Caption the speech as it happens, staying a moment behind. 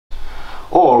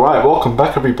Alright, welcome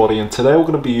back everybody, and today we're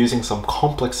going to be using some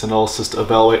complex analysis to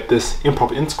evaluate this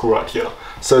improper integral right here.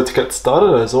 So to get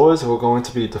started, as always, we're going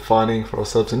to be defining for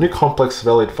ourselves a new complex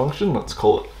valued function. Let's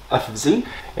call it f of z,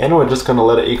 and we're just going to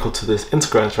let it equal to this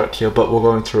integrand right here, but we're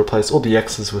going to replace all the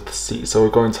x's with c. So we're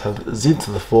going to have z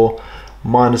to the 4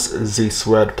 minus z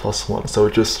squared plus 1. So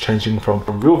we're just changing from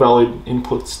real valued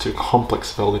inputs to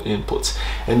complex valued inputs.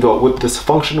 And with this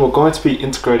function, we're going to be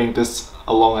integrating this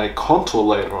along a contour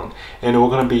later on, and we're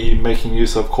going to be making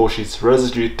use of Cauchy's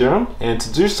residue theorem, and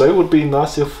to do so it would be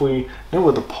nice if we know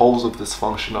where the poles of this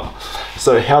function are.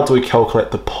 So how do we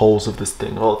calculate the poles of this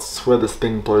thing? Well, it's where this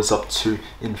thing blows up to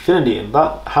infinity, and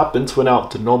that happens when our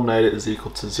denominator is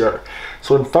equal to 0.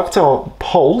 So in fact our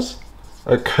poles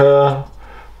occur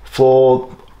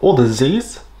for all the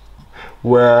z's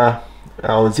where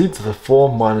our z to the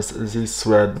 4 minus z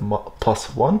squared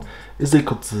plus 1 is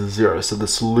equal to 0. So the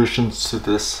solutions to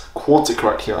this quartic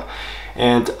right here.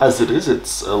 And as it is,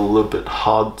 it's a little bit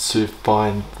hard to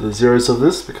find the zeros of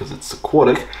this because it's a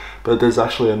quartic, but there's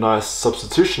actually a nice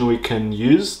substitution we can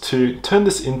use to turn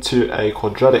this into a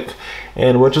quadratic.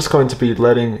 And we're just going to be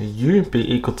letting u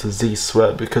be equal to z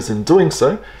squared, because in doing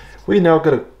so, we now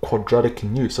get a quadratic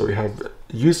in u. So we have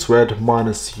u squared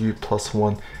minus u plus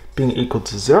 1 being equal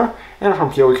to 0, and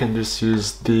from here we can just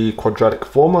use the quadratic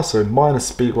formula. So minus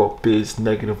b, well, b is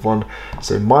negative 1,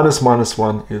 so minus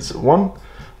 1 is 1,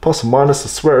 plus minus the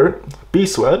square root, b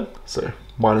squared, so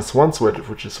minus 1 squared,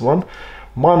 which is 1,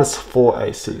 minus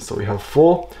 4ac, so we have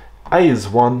 4, a is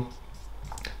 1,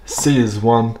 c is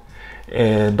 1,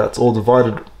 and that's all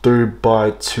divided through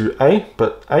by 2a,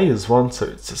 but a is 1, so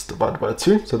it's just divided by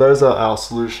 2. So those are our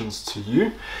solutions to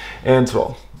u, and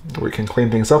well, we can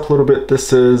clean things up a little bit.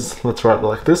 This is, let's write it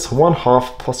like this,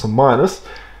 1/2 plus or minus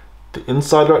the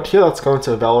inside right here. That's going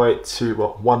to evaluate to,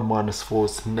 well, 1 minus 4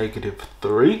 is negative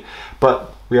 3,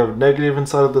 but we have a negative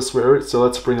inside of the square root, so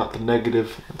let's bring up the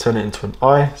negative and turn it into an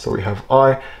I. So we have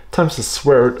I times the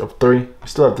square root of 3. We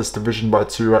still have this division by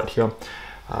 2 right here,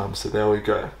 so there we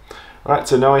go. Alright,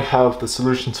 so now we have the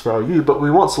solutions for our u, but we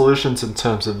want solutions in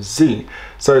terms of z.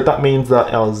 So that means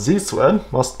that our z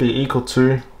squared must be equal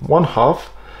to 1/2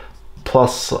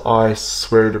 plus I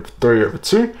square root of 3 over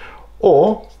 2,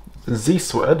 or z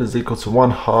squared is equal to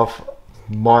 1/2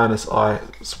 minus I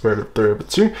square root of 3 over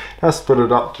 2. Now split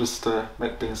it up just to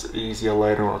make things easier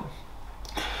later on.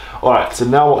 Alright, so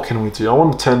now what can we do? I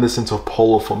want to turn this into a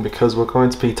polar form because we're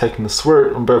going to be taking the square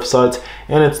root on both sides,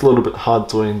 and it's a little bit hard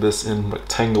doing this in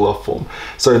rectangular form.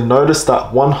 So notice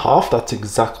that 1/2, that's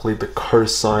exactly the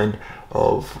cosine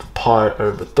of pi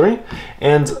over 3,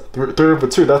 and 3 over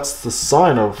 2, that's the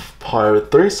sine of pi over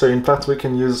 3. So in fact we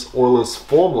can use Euler's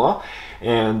formula,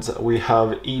 and we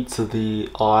have e to the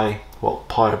I, well,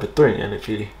 pi over 3, and if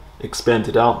you expand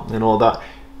it out and all that,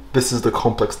 this is the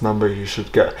complex number you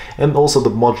should get. And also the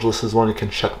modulus is one, you can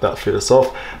check that for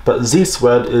yourself, but z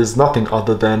squared is nothing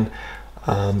other than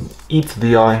e to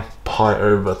the I pi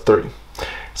over 3.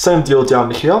 Same deal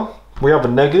down here. We have a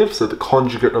negative, so the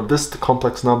conjugate of this, the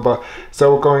complex number,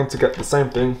 so we're going to get the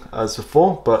same thing as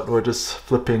before, but we're just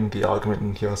flipping the argument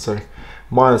in here, so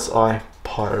minus I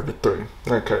pi over 3.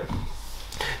 Okay,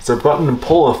 so button in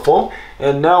polar form,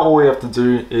 and now all we have to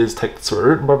do is take the square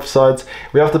root on both sides.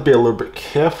 We have to be a little bit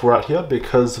careful right here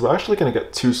because we're actually going to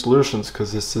get two solutions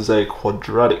because this is a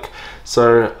quadratic.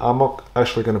 So I'm not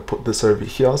actually going to put this over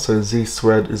here, so z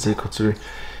squared is equal to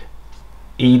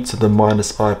e to the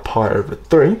minus I pi over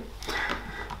 3.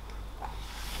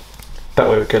 That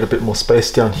way we get a bit more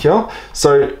space down here.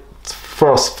 So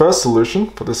for our first solution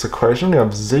for this equation, we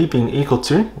have z being equal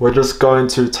to, we're just going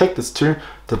to take this 2,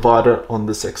 divide it on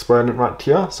this exponent right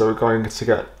here. So we're going to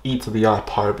get e to the I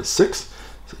pi over 6.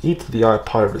 So e to the I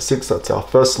pi over 6, that's our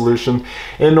first solution.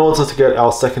 In order to get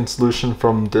our second solution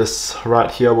from this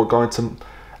right here, we're going to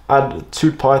add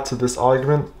 2 pi to this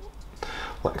argument,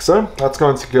 like so. That's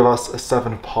going to give us a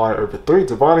 7 pi over 3.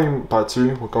 Dividing by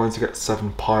 2, we're going to get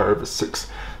 7 pi over 6.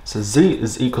 So z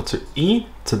is equal to e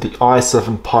to the I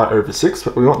 7 pi over 6,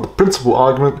 but we want the principal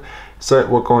argument, so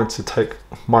we're going to take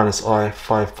minus I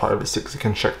 5 pi over 6. You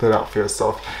can check that out for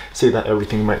yourself, see that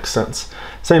everything makes sense.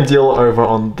 Same deal over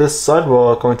on this side,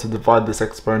 we're going to divide this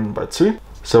exponent by 2.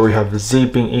 So we have z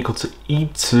being equal to e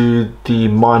to the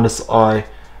minus I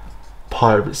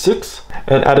pi over 6,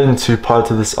 and adding 2 pi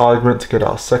to this argument to get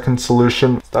our second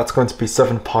solution. That's going to be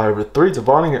 7 pi over 3,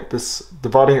 dividing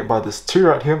it by this 2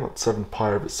 right here, that's 7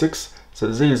 pi over 6.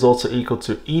 So z is also equal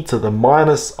to e to the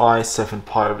minus I 7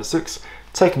 pi over 6.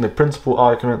 Taking the principal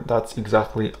argument, that's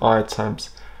exactly I times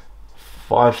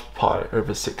 5 pi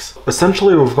over 6.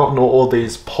 Essentially we've gotten all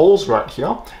these poles right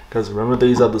here, because remember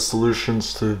these are the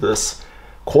solutions to this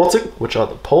quartic, which are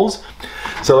the poles.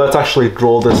 So let's actually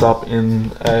draw this up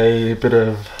in a bit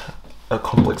of a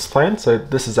complex plane. So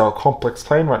this is our complex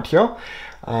plane right here.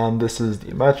 This is the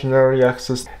imaginary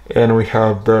axis, and we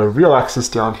have the real axis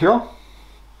down here.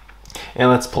 And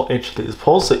let's plot each of these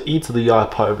poles. So e to the I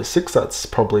pi over 6, that's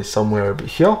probably somewhere over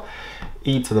here.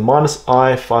 E to the minus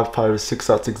I 5 pi over 6,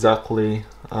 that's exactly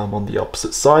on the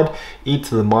opposite side. E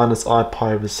to the minus I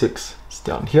pi over 6 is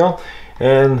down here.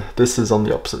 And this is on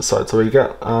the opposite side. So we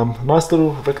get a nice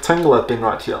little rectangular thing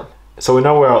right here. So we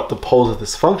know where the poles of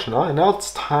this function are, and now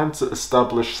it's time to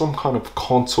establish some kind of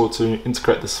contour to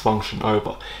integrate this function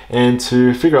over. And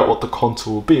to figure out what the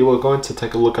contour will be, we're going to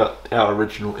take a look at our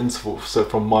original interval, so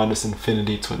from minus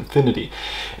infinity to infinity.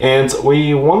 And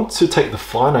we want to take the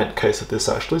finite case of this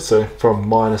actually, so from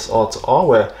minus r to r,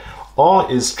 where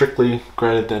r is strictly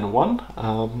greater than 1,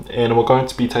 and we're going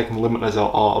to be taking the limit as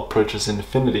our r approaches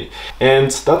infinity. And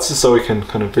that's just so we can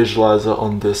kind of visualize it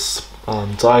on this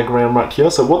diagram right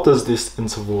here. So what does this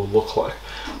interval look like?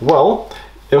 Well,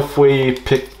 if we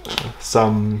pick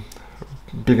some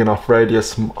big enough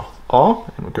radius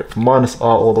r, and we go from minus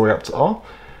r all the way up to r,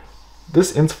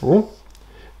 this interval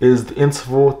is the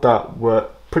interval that we're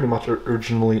pretty much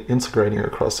originally integrating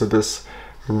across, so this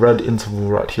red interval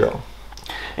right here.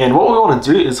 And what we want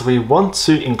to do is we want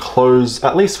to enclose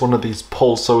at least one of these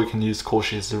poles so we can use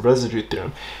Cauchy's residue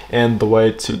theorem. And the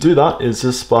way to do that is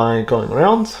just by going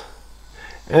around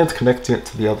and connecting it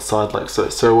to the other side like so.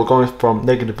 So we're going from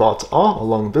negative r to r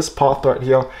along this path right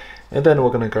here, and then we're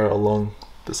going to go along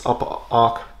this upper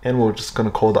arc, and we're just going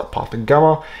to call that path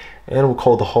gamma, and we'll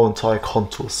call the whole entire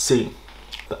contour C.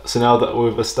 So now that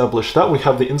we've established that, we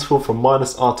have the interval from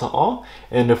minus r to r,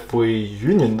 and if we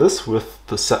union this with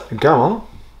the set gamma,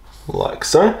 like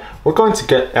so, we're going to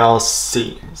get our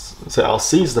C. So our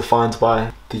C is defined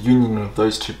by the union of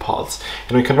those two paths.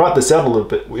 And we can write this out a little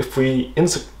bit. If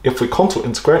we contour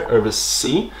integrate over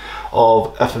C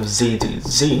of f of z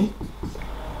dz,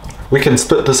 we can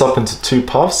split this up into two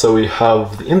paths. So we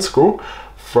have the integral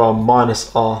from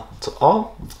minus r to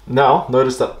r. Now,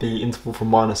 notice that the interval from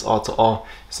minus r to r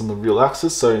is on the real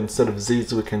axis. So instead of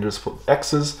z's, we can just put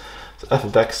x's. So f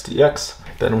of x dx.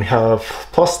 Then we have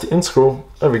plus the integral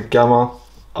over gamma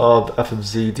of f of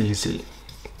z dz.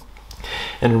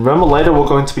 And remember, later we're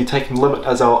going to be taking the limit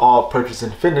as our r approaches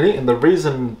infinity, and the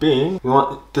reason being we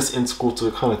want this integral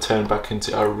to kind of turn back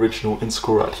into our original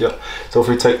integral right here. So if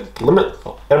we take the limit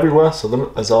everywhere, so limit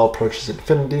as r approaches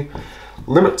infinity,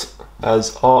 limit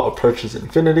as r approaches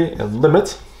infinity, and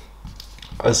limit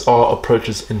as r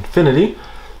approaches infinity,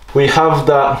 we have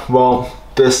that, well,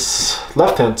 this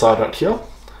left-hand side right here.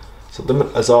 So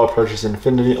limit as r approaches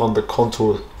infinity on the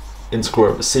contour integral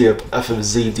over c of f of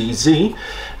z dz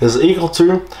is equal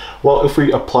to, well, if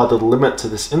we apply the limit to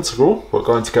this integral, we're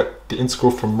going to get the integral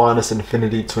from minus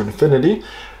infinity to infinity.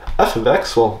 F of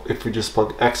x, well, if we just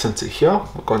plug x into here,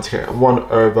 we're going to get 1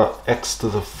 over x to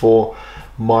the 4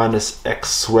 minus x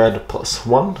squared plus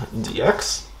 1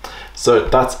 dx. So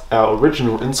that's our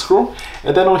original integral.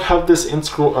 And then we have this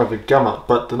integral over gamma.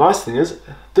 But the nice thing is,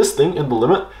 this thing in the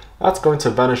limit, that's going to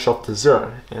vanish off to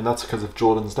 0. And that's because of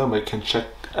Jordan's lemma. You can check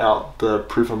out the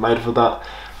proof I made for that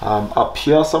up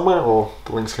here somewhere, or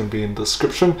the links can be in the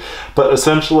description. But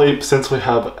essentially, since we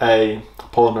have a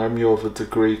polynomial of a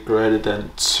degree greater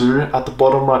than 2 at the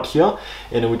bottom right here,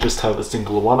 and we just have a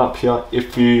singular 1 up here,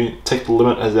 if you take the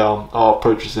limit as our r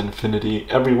approaches infinity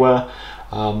everywhere,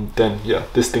 then yeah,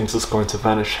 this thing's just going to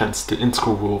vanish, hence the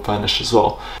integral will vanish as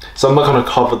well. So I'm not going to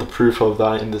cover the proof of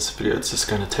that in this video, it's just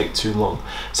going to take too long.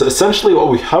 So essentially what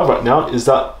we have right now is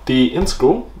that the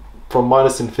integral from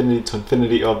minus infinity to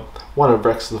infinity of 1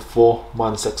 over x to the 4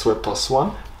 minus x squared plus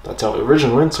 1, that's our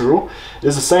original integral,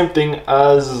 is the same thing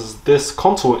as this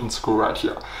contour integral right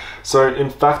here. So in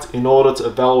fact, in order to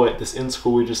evaluate this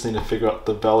integral, we just need to figure out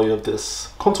the value of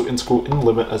this contour integral in the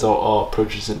limit as our r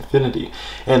approaches infinity.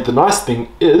 And the nice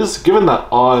thing is, given that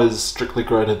r is strictly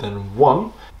greater than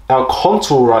 1, our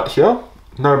contour right here,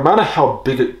 no matter how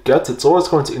big it gets, it's always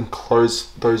going to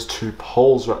enclose those two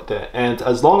poles right there. And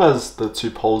as long as the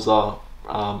two poles are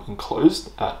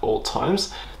enclosed at all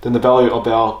times, then the value of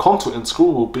our contour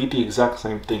integral will be the exact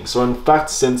same thing. So in fact,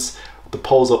 since the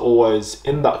poles are always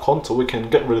in that contour, we can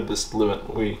get rid of this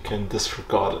limit, we can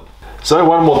disregard it. So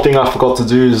one more thing I forgot to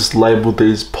do is label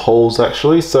these poles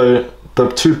actually. So the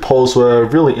two poles we're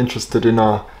really interested in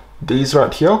are these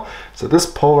right here. So this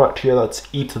pole right here, that's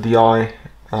e to the I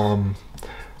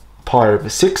pi over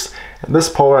 6, and this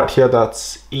pole right here,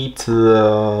 that's e to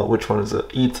the, which one is it?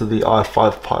 E to the I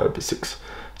 5 pi over 6.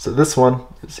 So this one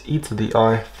is e to the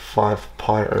I 5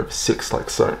 pi over 6, like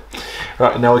so.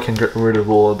 Right, now we can get rid of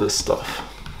all of this stuff.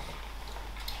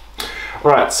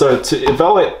 Alright, so to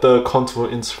evaluate the contour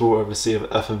integral over C of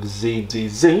f of z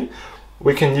dz,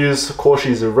 we can use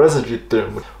Cauchy's residue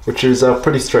theorem, which is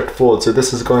pretty straightforward. So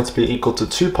this is going to be equal to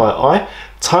 2 pi I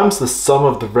times the sum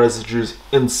of the residues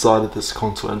inside of this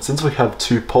contour. And since we have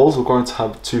two poles, we're going to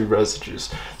have two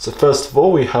residues. So first of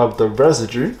all, we have the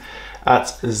residue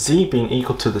at z being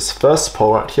equal to this first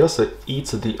pole right here, so e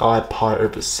to the I pi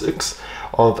over 6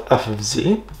 of f of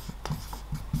z.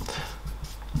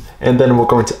 And then we're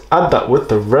going to add that with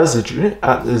the residue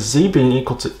at z being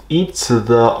equal to e to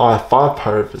the I 5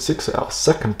 pi over 6, so our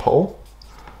second pole,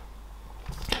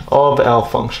 of our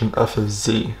function f of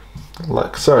z,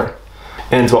 like so.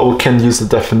 And what we can use the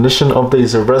definition of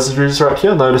these residues right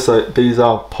here. Notice that these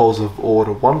are poles of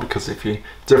order 1, because if you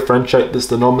differentiate this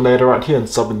denominator right here and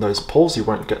sub in those poles, you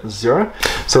won't get 0.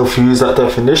 So if we use that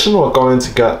definition, we're going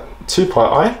to get 2 pi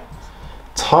I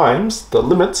times the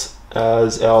limit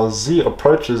as our z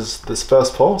approaches this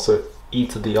first pole, so e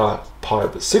to the I pi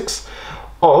over 6,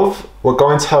 of, we're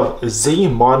going to have z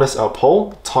minus our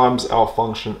pole times our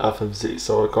function f of z.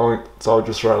 So I'll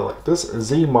just write it like this,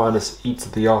 z minus e to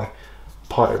the I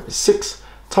pi over 6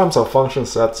 times our function,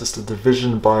 so that's just a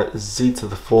division by z to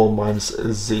the 4 minus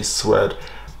z squared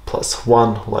plus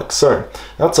 1, like so.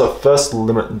 That's our first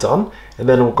limit done, and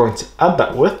then we're going to add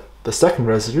that with the second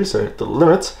residue, so the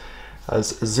limit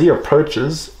as z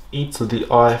approaches e to the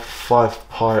I 5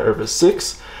 pi over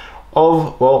 6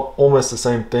 of, well, almost the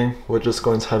same thing. We're just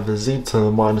going to have the z to the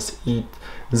minus e,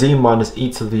 z minus e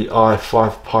to the I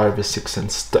 5 pi over 6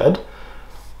 instead,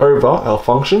 over our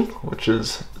function, which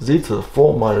is z to the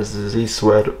 4 minus z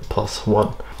squared plus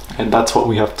 1. And that's what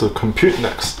we have to compute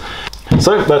next.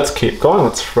 So let's keep going.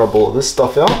 Let's rub all this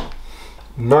stuff out.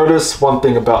 Notice one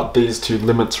thing about these two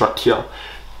limits right here.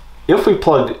 If we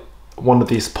plug one of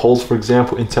these poles, for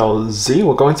example, into our z,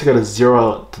 we're going to get a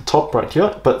 0 at the top right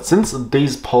here. But since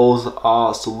these poles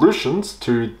are solutions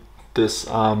to this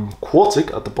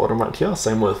quartic at the bottom right here,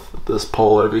 same with this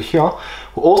pole over here,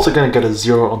 we're also going to get a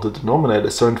 0 on the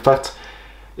denominator. So in fact,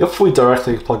 if we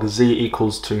directly plug z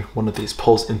equals to one of these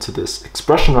poles into this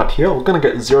expression right here, we're going to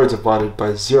get 0 divided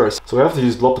by 0. So we have to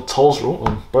use L'Hopital's rule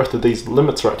on both of these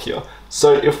limits right here.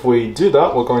 So if we do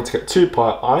that, we're going to get 2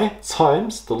 pi I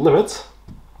times the limit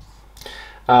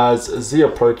as z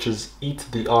approaches e to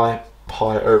the I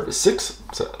pi over 6.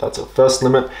 So that's our first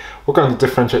limit. We're going to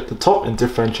differentiate the top and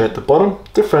differentiate the bottom.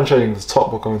 Differentiating the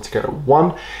top, we're going to get a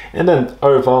 1, and then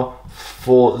over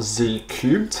 4z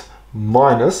cubed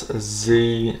minus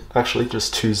z, actually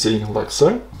just 2z, like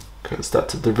so, because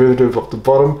that's the derivative of the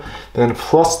bottom, then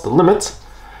plus the limit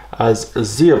as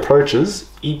z approaches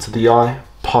e to the I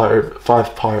pi over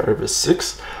 5 pi over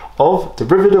 6 of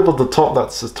derivative of the top,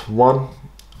 that's just 1,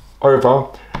 over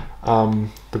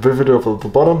derivative of the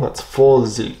bottom, that's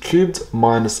 4z cubed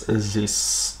minus z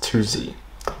 2z,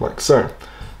 like so.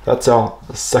 That's our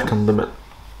second limit.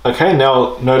 Okay,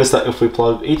 now notice that if we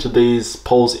plug each of these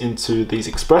poles into these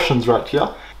expressions right here,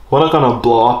 we're not going to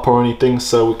blow up or anything,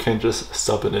 so we can just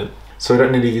sub it in. So we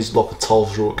don't need to use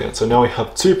L'Hopital's rule again. So now we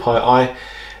have 2 pi I,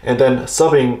 and then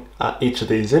subbing each of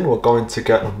these in, we're going to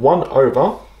get 1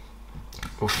 over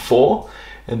 4,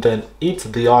 and then e to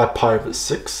the I pi over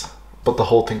 6, but the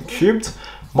whole thing cubed,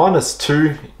 minus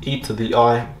 2 e to the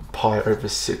I pi over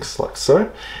 6, like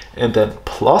so, and then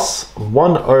plus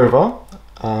 1 over,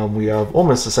 we have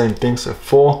almost the same thing, so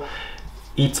 4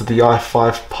 e to the I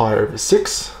 5 pi over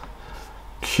 6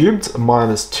 cubed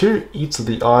minus 2 e to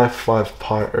the I 5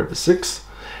 pi over 6.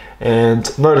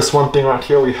 And notice one thing right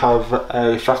here, we have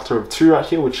a factor of 2 right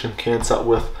here, which can cancel out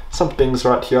with some things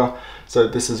right here. So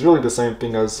this is really the same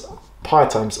thing as pi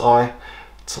times I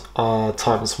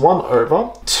times 1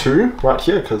 over 2 right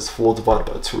here, because 4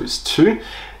 divided by 2 is 2.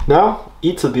 Now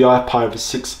e to the I pi over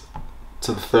 6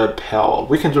 to the third power.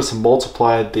 We can just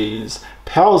multiply these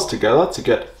powers together to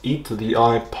get e to the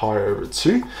I pi over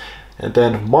 2, and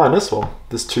then minus, well,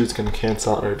 this 2 is going to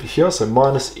cancel out over here, so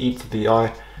minus e to the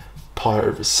I pi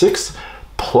over 6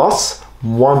 plus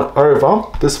 1 over,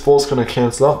 this 4 is going to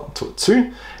cancel out to a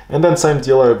 2, and then same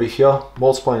deal over here,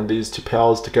 multiplying these two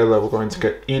powers together, we're going to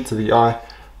get e to the I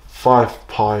 5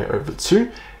 pi over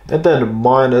 2, and then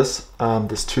minus,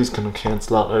 this 2 is going to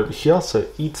cancel out over here, so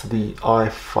e to the I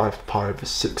 5 pi over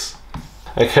 6.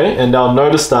 Okay, and now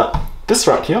notice that this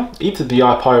right here, e to the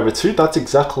I pi over 2, that's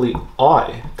exactly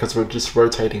I, because we're just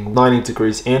rotating 90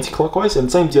 degrees anti-clockwise,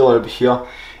 and same deal over here,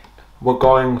 we're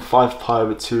going 5 pi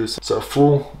over 2, so a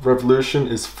full revolution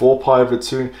is 4 pi over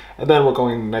 2, and then we're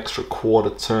going an extra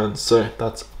quarter turn, so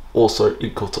that's also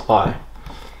equal to I.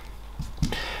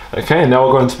 Okay, now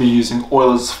we're going to be using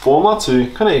Euler's formula to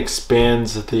kind of expand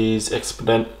these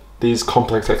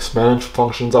complex exponential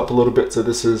functions up a little bit. So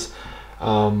this is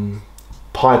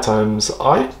pi times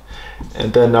I,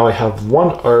 and then now we have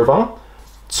 1 over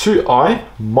 2i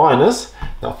minus,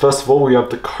 now first of all we have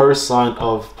the cosine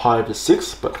of pi over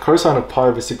 6, but cosine of pi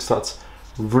over 6, that's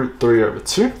root 3 over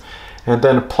 2, and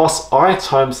then plus I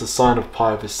times the sine of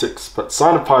pi over 6, but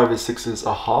sine of pi over 6 is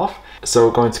a half, so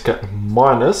we're going to get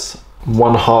minus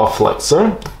 1/2 like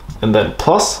so, and then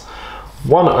plus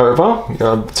 1 over, we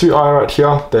have 2i right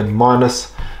here, then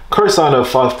minus cosine of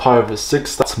 5 pi over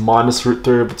 6, that's minus root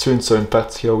 3 over 2, and so in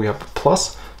fact here we have a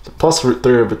plus, so plus root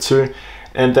 3 over 2,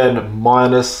 and then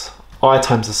minus I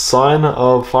times the sine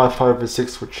of 5 pi over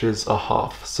 6, which is a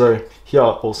half. So here I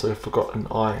also forgot an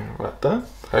I right there.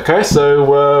 Okay, so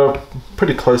we're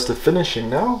pretty close to finishing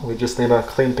now. We just need to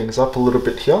clean things up a little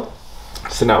bit here.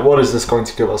 So now what is this going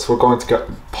to give us? We're going to get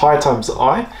pi times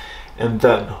I, and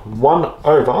then 1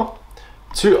 over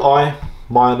 2i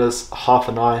minus half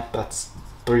an I, that's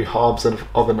 3 halves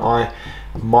of an I,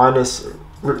 minus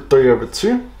root 3 over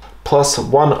 2, plus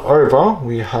 1 over,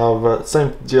 we have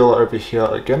same deal over here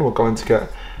again, we're going to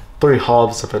get 3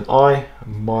 halves of an I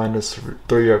minus root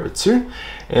 3 over 2,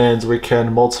 and we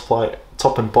can multiply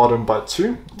top and bottom by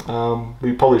 2.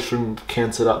 We probably shouldn't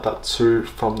cancel out that 2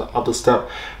 from the other step,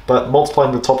 but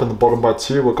multiplying the top and the bottom by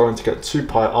 2, we're going to get 2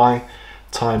 pi I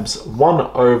times 1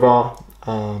 over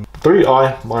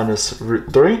 3i minus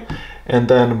root 3, and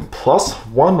then plus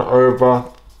 1 over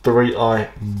 3i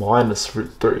minus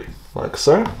root 3, like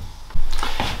so.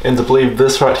 And I believe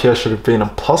this right here should have been a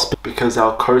plus because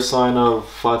our cosine of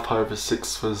 5 pi over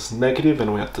 6 was negative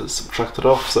and we had to subtract it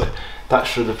off, so that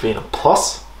should have been a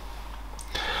plus.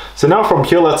 So now from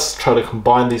here, let's try to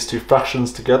combine these two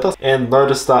fractions together. And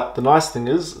notice that the nice thing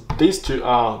is these two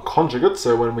are conjugates,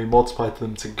 so when we multiply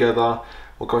them together,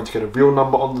 we're going to get a real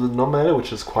number on the denominator,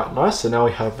 which is quite nice. So now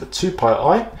we have 2 pi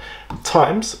I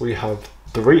times, we have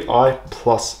 3i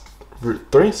plus root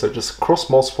 3, so just cross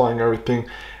multiplying everything,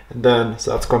 and then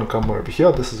so that's going to come over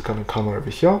here, this is going to come over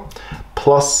here,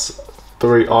 plus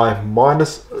 3i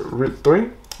minus root 3,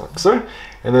 like so,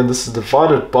 and then this is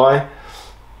divided by,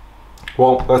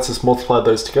 well, let's just multiply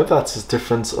those together, that's a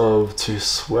difference of 2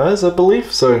 squares, I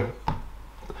believe, so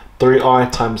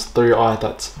 3i times 3i,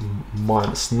 that's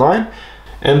minus 9,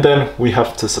 and then we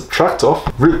have to subtract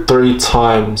off root 3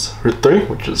 times root 3,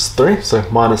 which is 3, so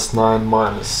minus 9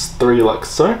 minus 3, like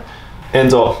so. And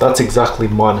that's exactly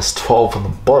minus 12 on the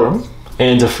bottom.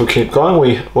 And if we keep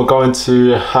going, we're going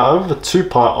to have 2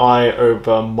 pi I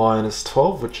over minus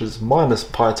 12, which is minus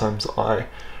pi times I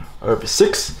over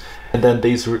 6. And then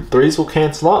these root 3's will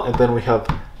cancel out, and then we have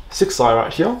 6i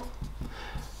right here.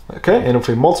 Okay, and if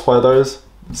we multiply those,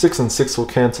 6 and 6 will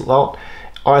cancel out.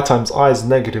 I times I is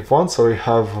negative 1, so we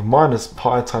have minus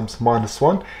pi times minus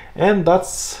 1, and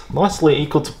that's nicely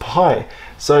equal to pi.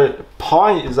 So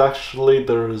pi is actually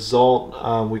the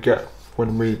result we get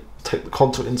when we take the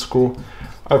contour integral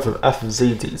over f of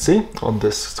z dt on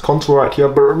this contour right here.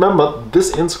 But remember,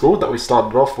 this integral that we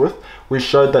started off with, we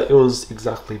showed that it was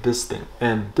exactly this thing,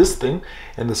 and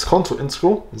this contour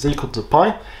integral is equal to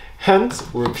pi.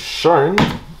 Hence, we've shown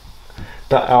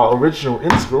that our original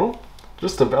integral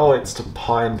just evaluates to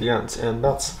pi in the end, and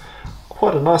that's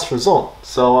quite a nice result.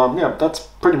 So yeah, that's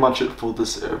pretty much it for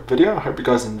this video. I hope you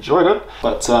guys enjoyed it,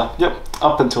 but yep,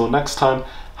 up until next time,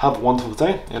 have a wonderful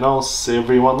day, and I'll see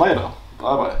everyone later.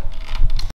 Bye bye.